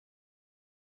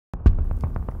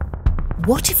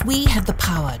What if we had the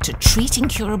power to treat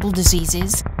incurable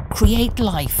diseases, create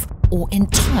life, or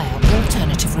entire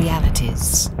alternative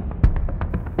realities?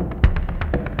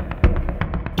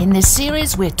 In this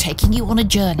series, we're taking you on a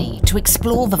journey to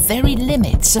explore the very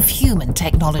limits of human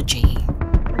technology.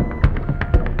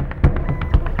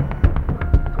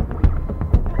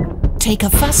 Take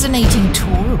a fascinating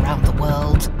tour around the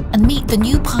world and meet the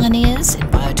new pioneers in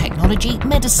biotechnology,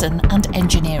 medicine, and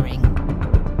engineering.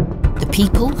 The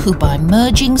people who, by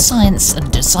merging science and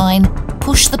design,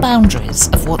 push the boundaries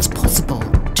of what's possible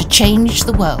to change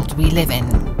the world we live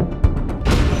in.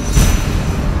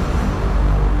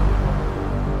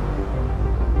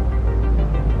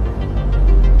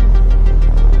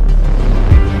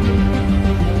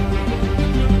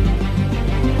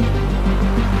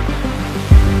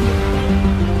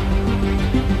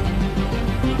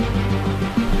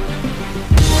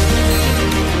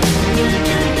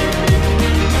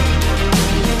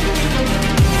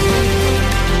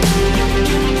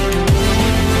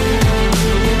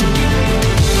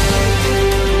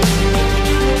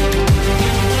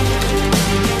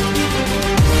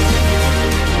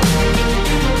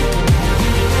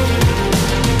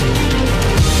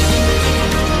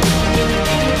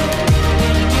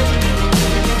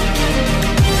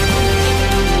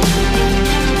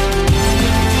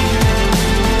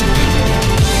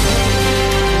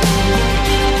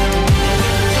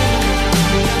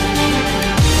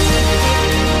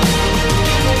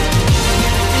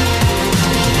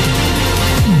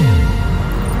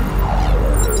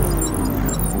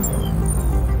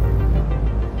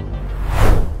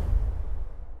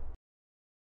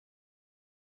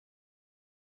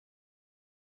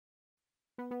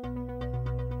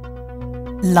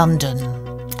 London.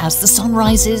 As the sun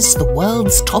rises, the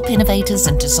world's top innovators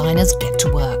and designers get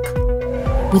to work.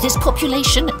 With its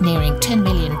population nearing 10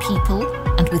 million people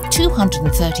and with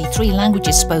 233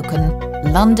 languages spoken,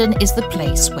 London is the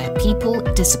place where people,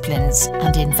 disciplines,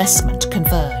 and investment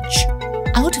converge.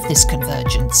 Out of this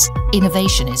convergence,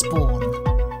 innovation is born.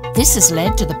 This has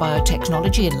led to the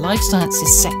biotechnology and life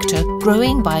sciences sector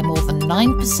growing by more than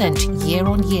 9% year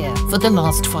on year for the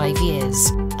last 5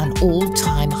 years, an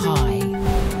all-time high.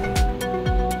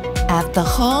 At the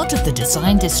heart of the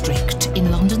design district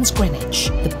in London's Greenwich,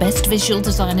 the best visual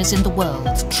designers in the world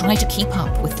try to keep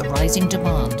up with the rising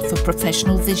demand for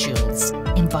professional visuals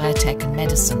in biotech and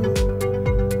medicine.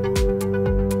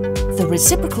 The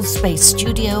Reciprocal Space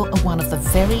studio are one of the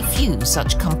very few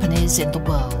such companies in the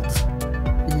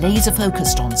world,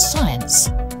 laser-focused on science,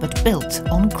 but built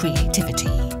on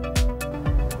creativity.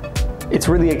 It's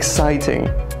really exciting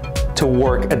to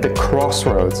work at the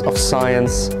crossroads of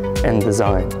science and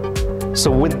design. So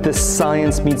with this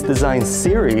Science Meets Design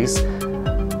series,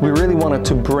 we really wanted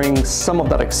to bring some of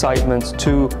that excitement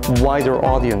to wider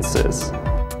audiences.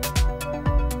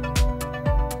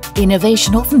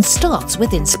 Innovation often starts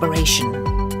with inspiration.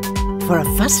 For a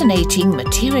fascinating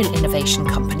material innovation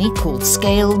company called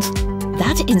Scaled,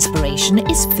 that inspiration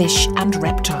is fish and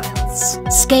reptiles.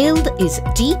 Scaled is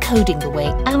decoding the way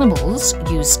animals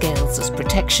use scales as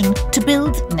protection to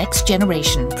build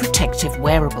next-generation protective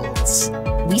wearables.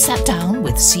 We sat down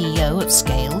with CEO of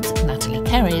Scaled, Natalie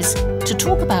Kerres, to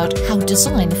talk about how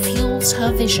design fuels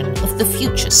her vision of the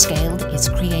future Scaled is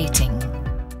creating.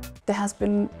 There has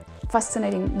been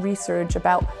fascinating research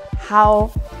about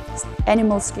how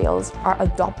animal scales are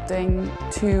adapting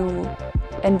to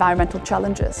environmental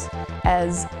challenges,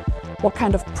 as what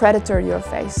kind of predator you're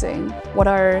facing, what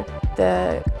are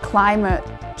the climate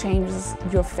changes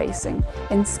you're facing.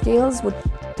 And scales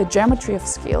the geometry of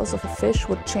scales of a fish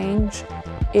would change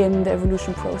in the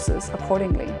evolution process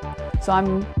accordingly. So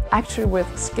I'm actually with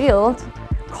Scaled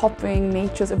copying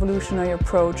nature's evolutionary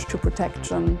approach to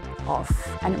protection of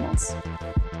animals.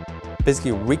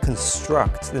 Basically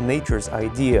reconstruct the nature's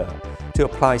idea to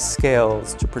apply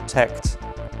scales to protect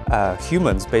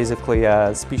humans, basically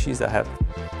a species that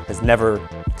has never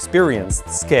experienced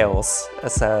scales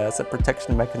as a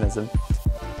protection mechanism.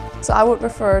 So I would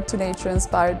refer to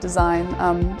nature-inspired design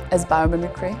as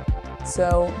biomimicry.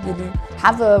 So you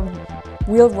have a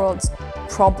real-world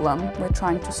problem we're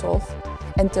trying to solve,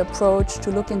 and the approach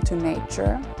to look into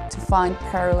nature, to find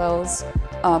parallel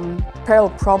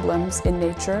problems in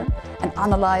nature and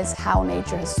analyze how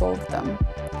nature has solved them.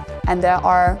 And there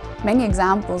are many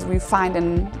examples we find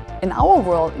in our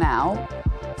world now,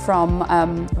 from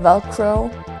Velcro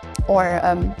or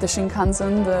the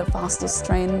Shinkansen, the fastest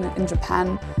train in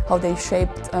Japan, how they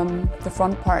shaped the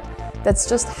front part. That's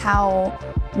just how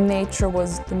nature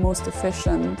was the most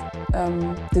efficient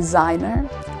designer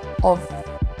of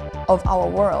our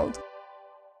world.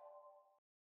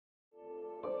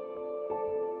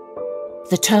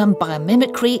 The term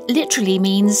biomimicry literally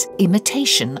means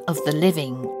imitation of the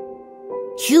living.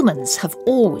 Humans have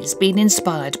always been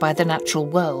inspired by the natural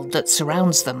world that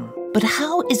surrounds them. But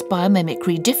how is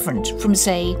biomimicry different from,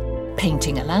 say,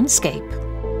 painting a landscape?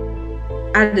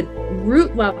 At the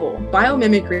root level,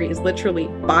 biomimicry is literally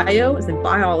bio as in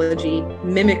biology,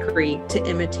 mimicry to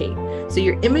imitate. So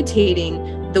you're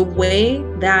imitating the way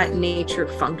that nature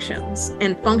functions.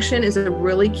 And function is a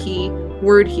really key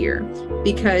word here,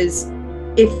 because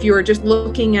if you're just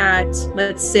looking at,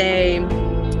 let's say,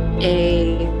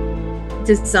 a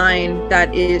design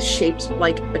that is shaped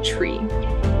like a tree,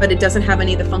 but it doesn't have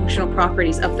any of the functional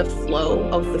properties of the flow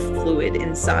of the fluid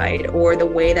inside, or the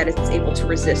way that it's able to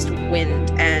resist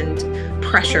wind and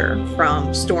pressure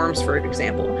from storms, for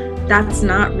example. That's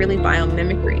not really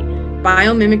biomimicry.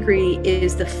 Biomimicry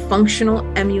is the functional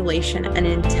emulation and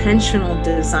intentional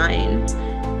design.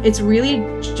 It's really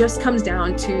just comes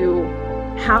down to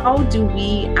how do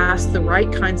we ask the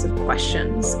right kinds of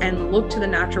questions and look to the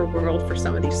natural world for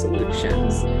some of these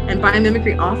solutions. And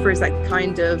biomimicry offers that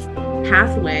kind of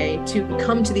pathway to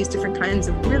come to these different kinds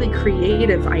of really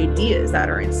creative ideas that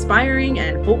are inspiring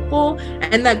and hopeful,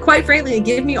 and that, quite frankly,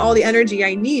 give me all the energy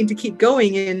I need to keep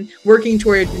going and working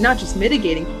toward not just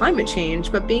mitigating climate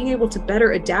change, but being able to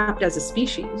better adapt as a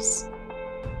species.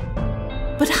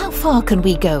 But how far can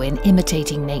we go in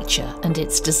imitating nature and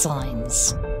its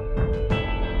designs?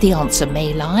 The answer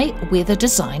may lie with a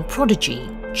design prodigy,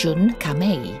 Jun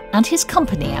Kamei, and his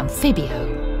company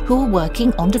Amphibio, who are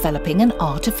working on developing an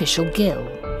artificial gill.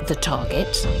 The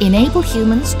target: enable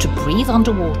humans to breathe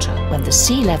underwater when the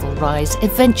sea level rise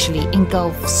eventually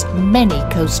engulfs many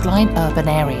coastline urban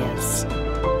areas.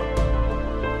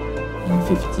 In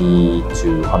 50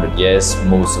 to 100 years,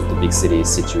 most of the big cities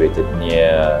situated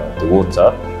near the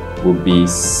water will be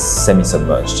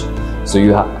semi-submerged. So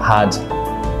you had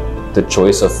the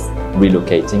choice of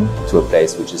relocating to a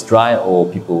place which is dry, or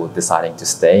people deciding to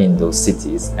stay in those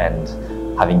cities and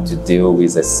having to deal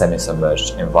with a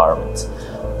semi-submerged environment.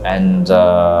 And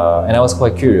I was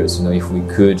quite curious, if we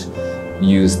could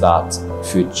use that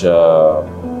future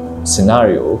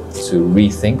scenario to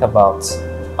rethink about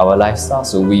our lifestyle.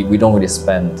 So we don't really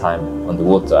spend time on the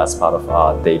water as part of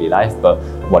our daily life, but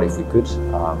what if we could?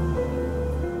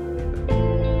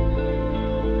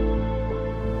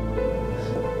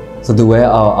 So the way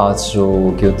our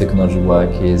artificial gill technology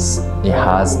works is it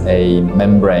has a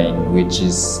membrane which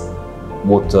is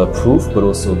waterproof but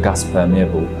also gas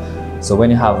permeable. So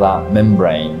when you have that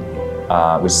membrane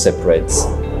which separates,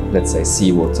 let's say,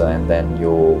 seawater and then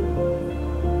your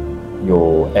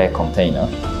air container,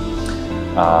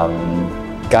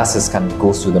 gases can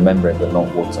go through the membrane but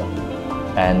not water.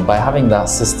 And by having that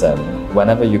system,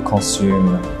 whenever you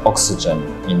consume oxygen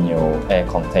in your air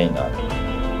container,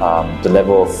 the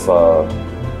level of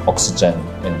oxygen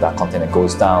in that container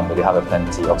goes down, but you have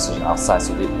plenty of oxygen outside,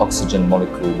 so the oxygen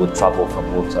molecule will travel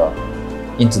from water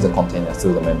into the container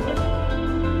through the membrane.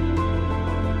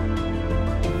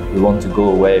 We want to go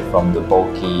away from the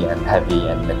bulky and heavy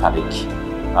and metallic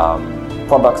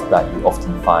products that you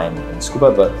often find in scuba,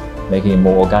 but making it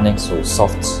more organic, so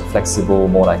soft, flexible,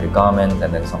 more like a garment,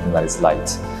 and then something that is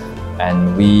light.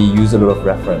 And we use a lot of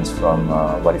reference from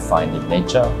what you find in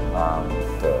nature,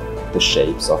 the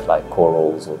shapes of like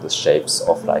corals, or the shapes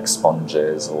of like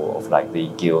sponges, or of like the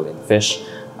gill in fish,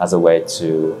 as a way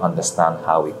to understand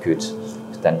how we could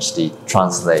potentially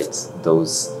translate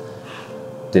those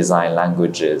design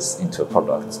languages into a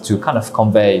product to kind of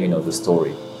convey, the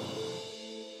story.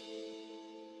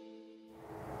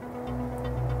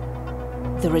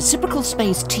 The Reciprocal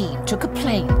Space team took a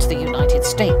plane to the United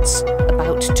States,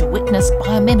 about to witness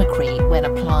biomimicry when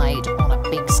applied on a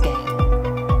big scale.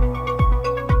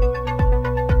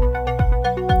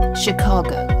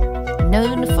 Chicago,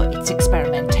 known for its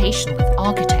experimentation with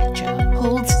architecture,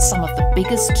 holds some of the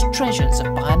biggest treasures of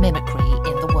biomimicry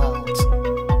in the world.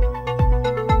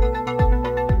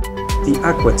 The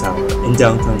Aqua Tower in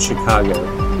downtown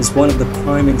Chicago is one of the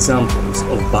prime examples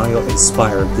of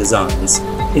bio-inspired designs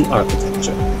in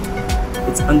architecture.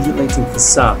 Its undulating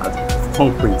facade of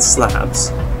concrete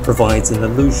slabs provides an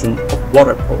illusion of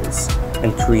water pools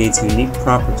and creates unique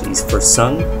properties for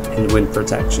sun and wind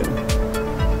protection.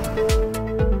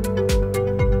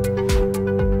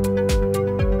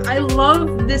 I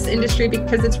love this industry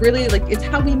because it's really it's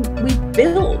how we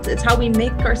build, it's how we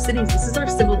make our cities. This is our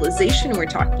civilization we're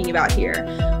talking about here.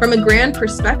 From a grand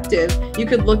perspective, you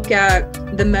could look at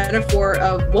the metaphor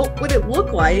of what would it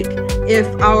look like if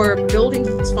our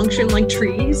buildings function like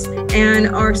trees and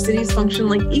our cities function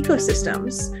like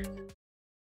ecosystems.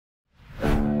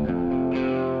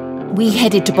 We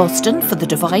headed to Boston for the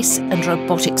Device and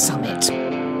Robotics Summit.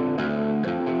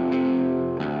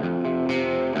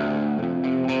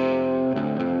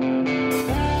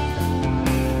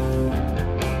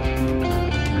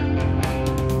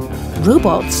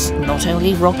 Robots not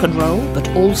only rock and roll, but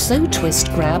also twist,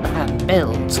 grab and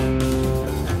build.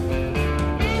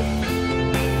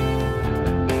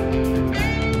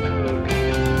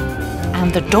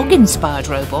 And the dog-inspired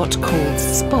robot called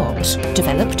Spot,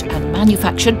 developed and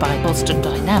manufactured by Boston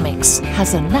Dynamics,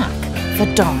 has a knack for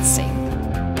dancing.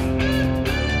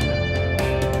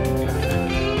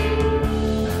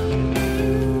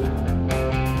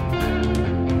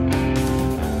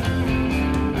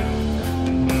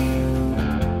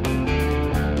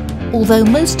 Although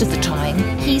most of the time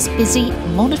he's busy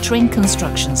monitoring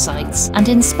construction sites and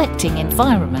inspecting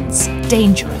environments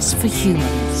dangerous for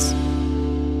humans.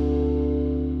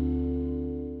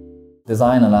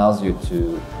 Design allows you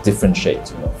to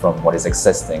differentiate from what is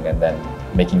existing and then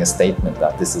making a statement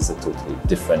that this is a totally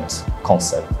different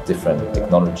concept, different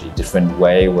technology, different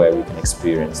way where we can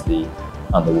experience the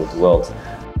underwater world.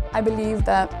 I believe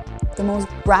that the most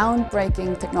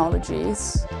groundbreaking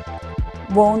technologies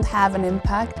won't have an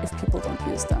impact if people don't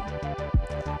use them.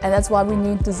 And that's why we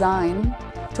need design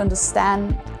to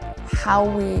understand how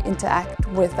we interact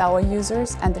with our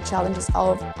users and the challenges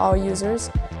of our users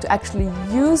to actually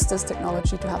use this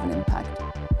technology to have an impact.